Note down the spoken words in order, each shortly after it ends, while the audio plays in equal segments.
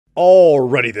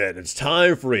Alrighty then, it's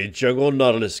time for a Jungle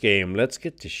Nautilus game. Let's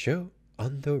get the show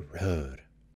on the road.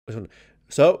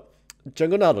 So,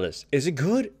 Jungle Nautilus, is it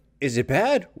good? Is it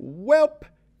bad? Welp.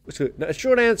 A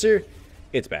short answer,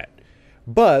 it's bad.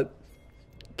 But,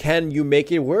 can you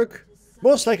make it work?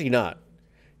 Most likely not.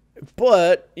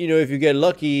 But, you know, if you get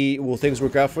lucky, will things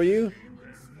work out for you?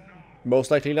 Most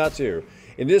likely not too.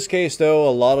 In this case, though, a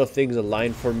lot of things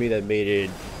aligned for me that made it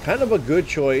kind of a good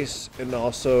choice and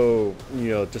also, you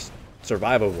know, just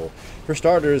survivable. For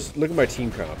starters, look at my team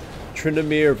comp.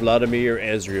 Tryndamere, Vladimir,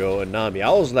 Ezreal, and Nami.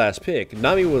 I was last pick.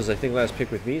 Nami was, I think, last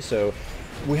pick with me, so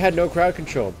we had no crowd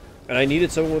control. And I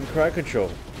needed someone with crowd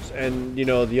control. And, you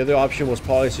know, the other option was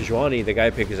probably Sejuani. The guy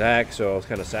picked Zac, so I was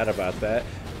kind of sad about that.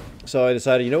 So I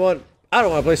decided, you know what? I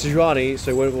don't want to play Sejuani,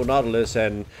 so I went with Nautilus,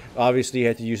 and obviously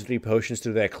had to use 3 potions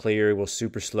through that clear. It was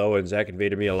super slow, and Zac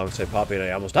invaded me alongside Poppy, and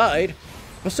I almost died.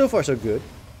 But so far, so good.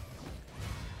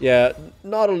 Yeah,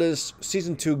 Nautilus,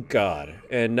 Season 2 God.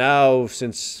 And now,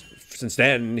 since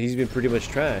then, he's been pretty much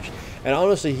trash. And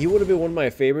honestly, he would have been one of my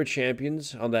favorite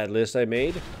champions on that list I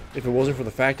made if it wasn't for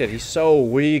the fact that he's so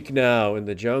weak now in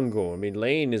the jungle. I mean,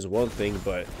 lane is one thing,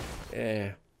 but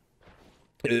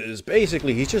it's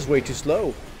basically, he's just way too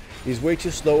slow. He's way too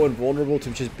slow and vulnerable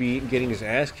to just be getting his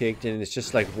ass kicked, and it's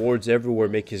just like wards everywhere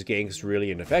make his ganks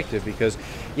really ineffective because,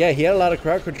 yeah, he had a lot of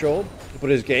crowd control, but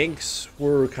his ganks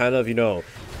were kind of, you know,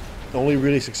 only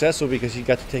really successful because he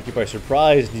got to take you by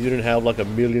surprise and you didn't have like a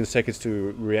million seconds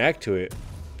to react to it.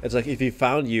 It's like if he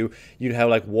found you, you'd have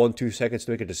like 1-2 seconds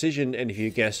to make a decision, and if you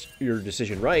guessed your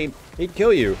decision right, he'd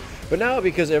kill you. But now,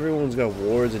 because everyone's got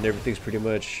wards and everything's pretty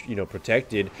much, you know,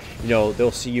 protected, you know,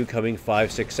 they'll see you coming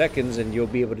 5-6 seconds and you'll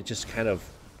be able to just kind of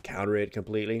counter it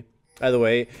completely. By the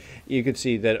way, you can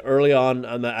see that early on,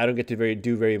 I don't get to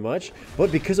do very much,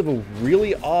 but because of a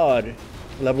really odd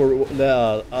level,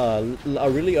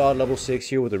 level 6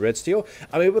 here with the red steel,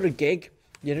 I'm able to gank,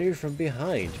 you know, from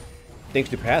behind. Thanks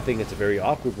to pathing, it's a very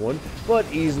awkward one, but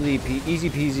easy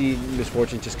peasy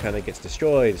Misfortune just kind of gets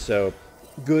destroyed. So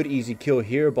good easy kill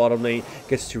here. Bottom lane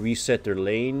gets to reset their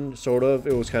lane, sort of.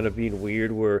 It was kind of being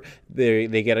weird where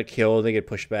they get a kill, they get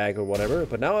pushed back or whatever,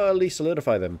 but now I'll at least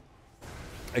solidify them.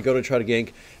 I go to try to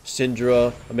gank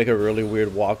Syndra. I make a really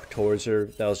weird walk towards her.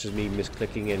 That was just me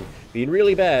misclicking and being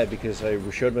really bad because I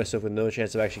showed myself with no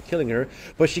chance of actually killing her.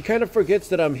 But she kind of forgets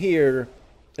that I'm here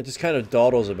and just kind of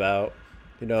dawdles about.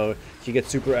 You know, she gets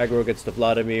super aggro against the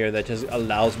Vladimir, and that just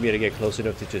allows me to get close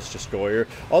enough to just destroy her.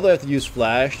 Although I have to use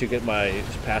Flash to get my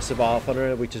passive off on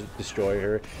her, which is destroy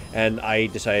her. And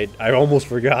I almost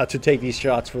forgot to take these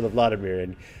shots for the Vladimir,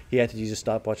 and he had to use a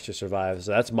stopwatch to survive. So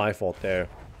that's my fault there.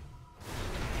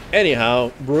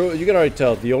 Anyhow, bro, you can already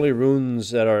tell the only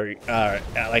runes that are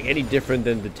like any different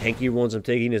than the tanky ones I'm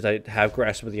taking is I have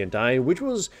Grasp of the Undying, which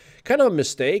was kind of a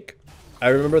mistake. I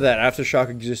remember that Aftershock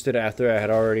existed after I had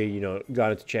already, you know,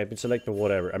 gone into Champion Select or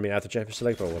whatever. I mean, after Champion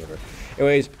Select or whatever.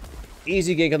 Anyways,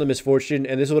 easy gank on the Misfortune,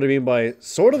 and this is what I mean by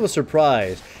sort of a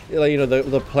surprise. Like, you know,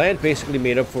 the plant basically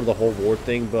made up for the whole ward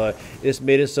thing, but this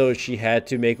made it so she had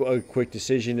to make a quick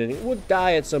decision, and it would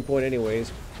die at some point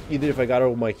anyways. Either if I got her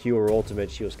with my Q or ultimate,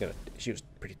 she was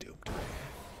pretty doomed.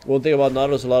 One thing about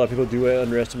Nautilus a lot of people do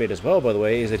underestimate as well, by the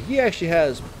way, is that he actually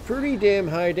has pretty damn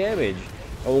high damage.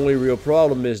 Only real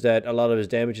problem is that a lot of his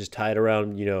damage is tied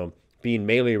around, you know, being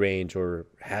melee range or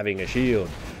having a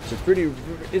shield. So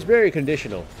it's very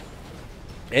conditional.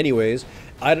 Anyways,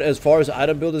 as far as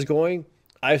item build is going,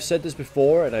 I've said this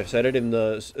before, and I've said it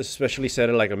especially said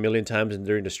it like a million times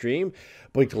during the stream,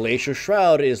 but Glacial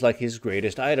Shroud is like his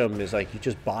greatest item. Is like you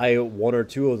just buy 1 or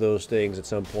 2 of those things at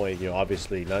some point. You know,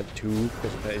 obviously not 2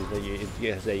 because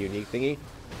it has that unique thingy.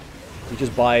 You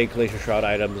just buy Glacial Shroud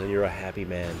items and you're a happy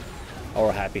man.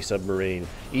 Or a happy submarine.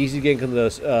 Easy gank on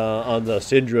the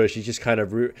Syndra. She just kind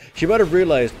of she might have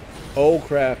realized, oh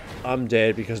crap, I'm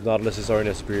dead because Nautilus is already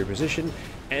in a superior position.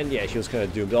 And yeah, she was kind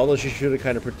of doomed. Although she should have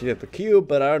kind of protected the cube,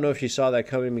 but I don't know if she saw that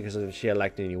coming because she had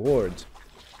lacked any wards.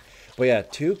 But yeah,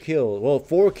 2 kills. Well,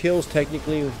 4 kills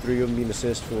technically, with 3 of them being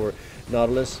assists for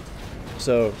Nautilus.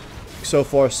 So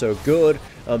far so good.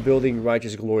 I'm building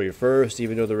Righteous Glory first,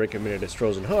 even though the recommended is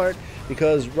Frozen Heart,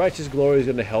 because Righteous Glory is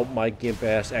going to help my Gimp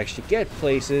ass actually get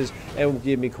places and will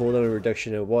give me cooldown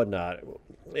reduction and whatnot,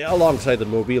 alongside the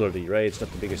mobility, right? It's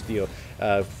not the biggest deal.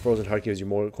 Frozen Heart gives you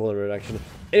more cooldown reduction.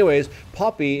 Anyways,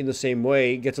 Poppy, in the same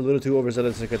way, gets a little too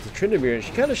overzealous against the Tryndamere, and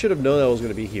she kind of should have known I was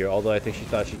going to be here, although I think she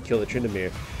thought she'd kill the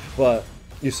Tryndamere. But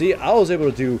you see, I was able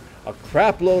to do a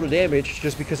crap load of damage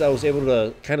just because I was able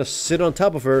to kind of sit on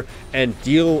top of her and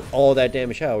deal all that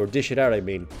damage out, or dish it out, I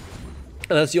mean.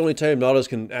 And that's the only time Nautilus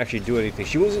can actually do anything.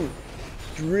 She wasn't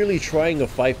really trying to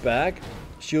fight back,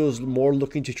 she was more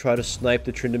looking to try to snipe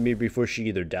the Tryndamere before she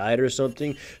either died or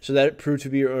something. So that proved to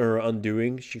be her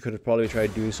undoing. She could have probably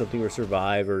tried doing something or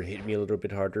survive or hit me a little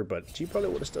bit harder, but she probably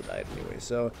would have still died anyway.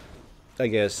 So I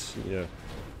guess, you know,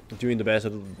 doing the best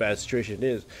of the bad situation it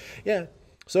is. Yeah,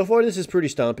 so far this is pretty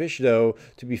stompish, though,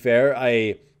 to be fair.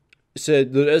 I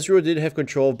said that Ezreal did have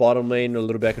control of bottom lane, a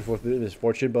little back and forth with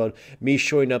Misfortune, but me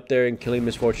showing up there and killing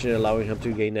Misfortune and allowing him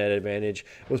to gain that advantage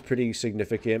was pretty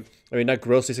significant. I mean, not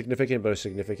grossly significant, but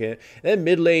significant. And then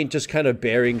mid lane, just kind of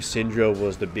bearing Syndra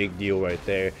was the big deal right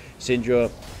there. Syndra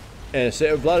and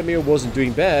Vladimir wasn't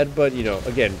doing bad, but, you know,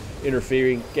 again,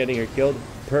 interfering, getting her killed,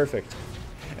 perfect.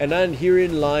 And then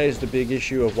herein lies the big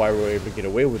issue of why we're able to get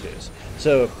away with this.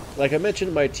 So, like I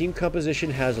mentioned, my team composition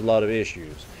has a lot of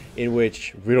issues, in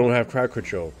which we don't have crowd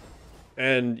control.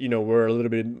 And, you know, we're a little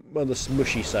bit on the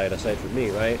smushy side, aside from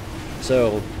me, right?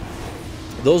 So,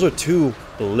 those are two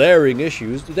glaring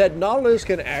issues that Nautilus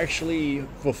can actually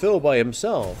fulfill by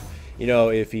himself, you know,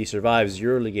 if he survives the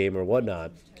early game or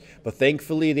whatnot. But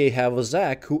thankfully they have a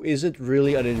Zac who isn't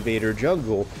really an invader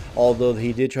jungle, although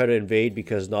he did try to invade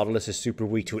because Nautilus is super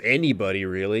weak to anybody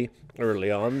really early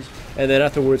on, and then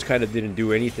afterwards kind of didn't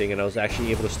do anything, and I was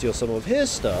actually able to steal some of his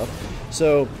stuff.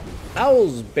 So I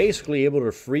was basically able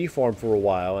to free farm for a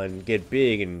while and get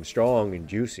big and strong and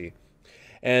juicy.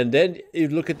 And then you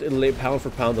look at the pound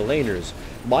for pound the laners.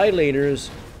 My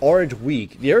laners aren't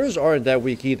weak. Theirs aren't that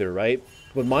weak either, right?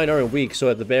 But mine aren't weak, so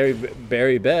at the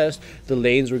very best, the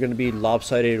lanes were going to be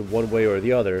lopsided one way or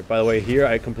the other. By the way, here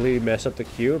I completely messed up the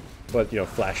Q, but, you know,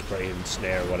 flash play and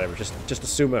snare, whatever. Just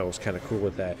assume I was kind of cool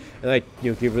with that. And I,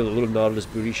 you know, give it a little Nautilus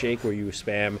booty shake where you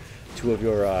spam two of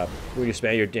your, where you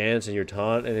spam your dance and your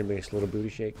taunt, and it makes a little booty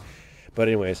shake. But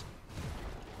anyways,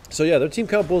 so yeah, their team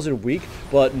comp wasn't weak,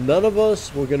 but none of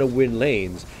us were going to win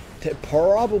lanes.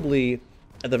 Probably,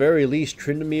 at the very least,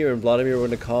 Tryndamere and Vladimir were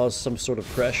going to cause some sort of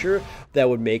pressure that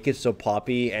would make it so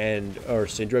Poppy and or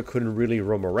Syndra couldn't really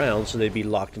roam around, so they'd be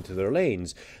locked into their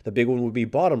lanes. The big one would be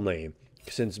bottom lane,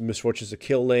 since Misfortune's a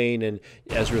kill lane and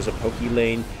Ezreal's a pokey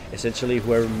lane. Essentially,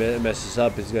 whoever messes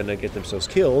up is going to get themselves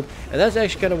killed, and that's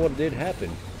actually kind of what did happen.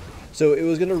 So it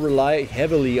was going to rely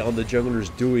heavily on the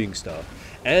junglers doing stuff.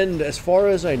 And as far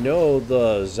as I know,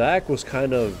 the Zac was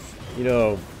kind of, you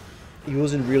know, he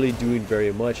wasn't really doing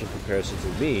very much in comparison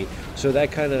to me, so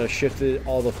that kind of shifted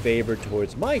all the favor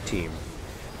towards my team.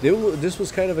 This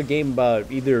was kind of a game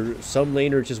about either some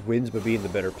laner just wins by being the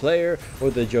better player, or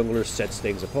the jungler sets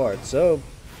things apart. So,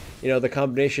 you know, the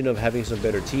combination of having some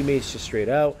better teammates just straight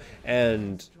out,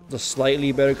 and the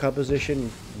slightly better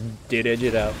composition did edge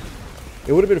it out.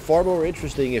 It would have been far more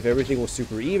interesting if everything was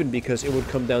super even, because it would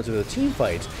come down to the team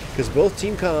fights, because both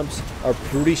team comps are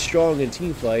pretty strong in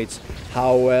team fights.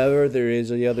 However, there is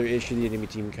the other issue the enemy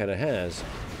team kind of has.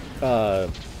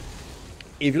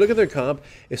 If you look at their comp,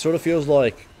 it sort of feels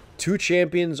like two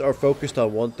champions are focused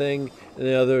on one thing, and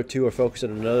the other two are focused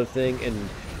on another thing, and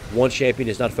one champion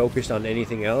is not focused on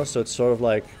anything else, so it's sort of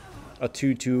like a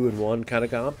 2-2-1 kind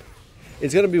of comp.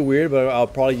 It's going to be weird, but I'll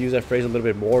probably use that phrase a little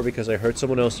bit more because I heard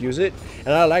someone else use it, and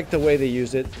I like the way they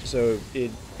used it, so it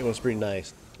was pretty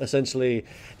nice. Essentially,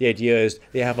 the idea is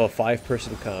they have a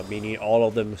 5-person comp, meaning all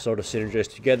of them sort of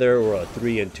synergize together, or a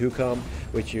 3 and 2 comp,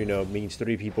 which, you know, means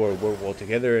 3 people work well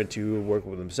together and 2 work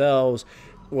with themselves,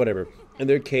 whatever. In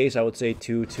their case, I would say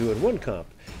 2-2-1 comp.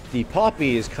 The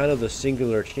Poppy is kind of the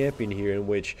singular champion here, in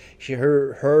which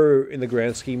her in the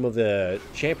grand scheme of the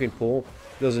champion pool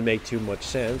doesn't make too much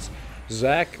sense.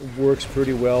 Zac works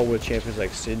pretty well with champions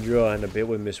like Syndra and a bit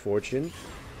with Misfortune,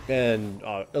 and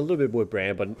a little bit with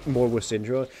Brand, but more with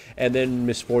Syndra. And then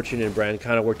Misfortune and Brand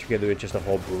kind of work together in just a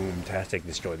whole boom-tastic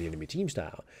destroy the enemy team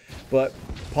style. But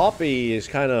Poppy is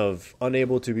kind of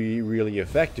unable to be really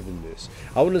effective in this.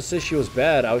 I wouldn't say she was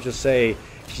bad, I would just say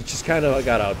she just kind of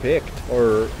got outpicked,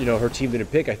 or, you know, her team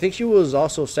didn't pick. I think she was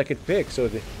also second pick, so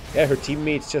yeah, her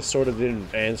teammates just sort of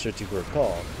didn't answer to her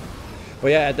call.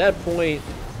 But yeah,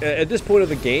 at this point of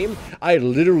the game, I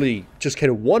literally just kind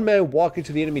of one-man walk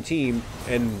into the enemy team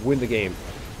and win the game.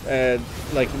 And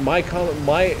like my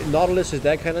Nautilus is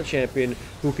that kind of champion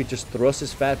who could just thrust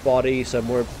his fat body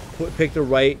somewhere, pick the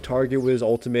right target with his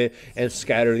ultimate, and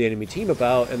scatter the enemy team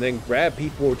about, and then grab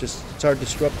people or just start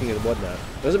disrupting and whatnot.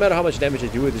 Doesn't matter how much damage I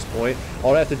do at this point.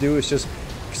 All I have to do is just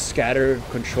scatter,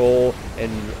 control,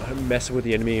 and mess with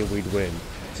the enemy, and we'd win.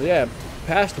 So yeah,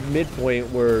 past the midpoint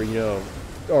where, you know,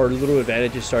 our little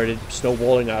advantages started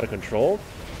snowballing out of control,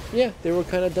 yeah, they were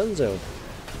kind of donezo.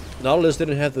 Nautilus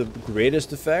didn't have the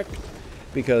greatest effect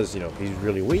because, you know, he's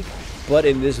really weak, but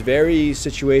in this very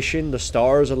situation, the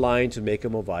stars aligned to make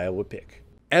him a viable pick.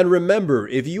 And remember,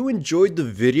 if you enjoyed the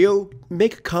video,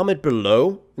 make a comment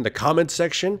below in the comment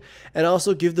section and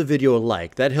also give the video a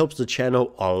like. That helps the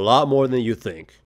channel a lot more than you think.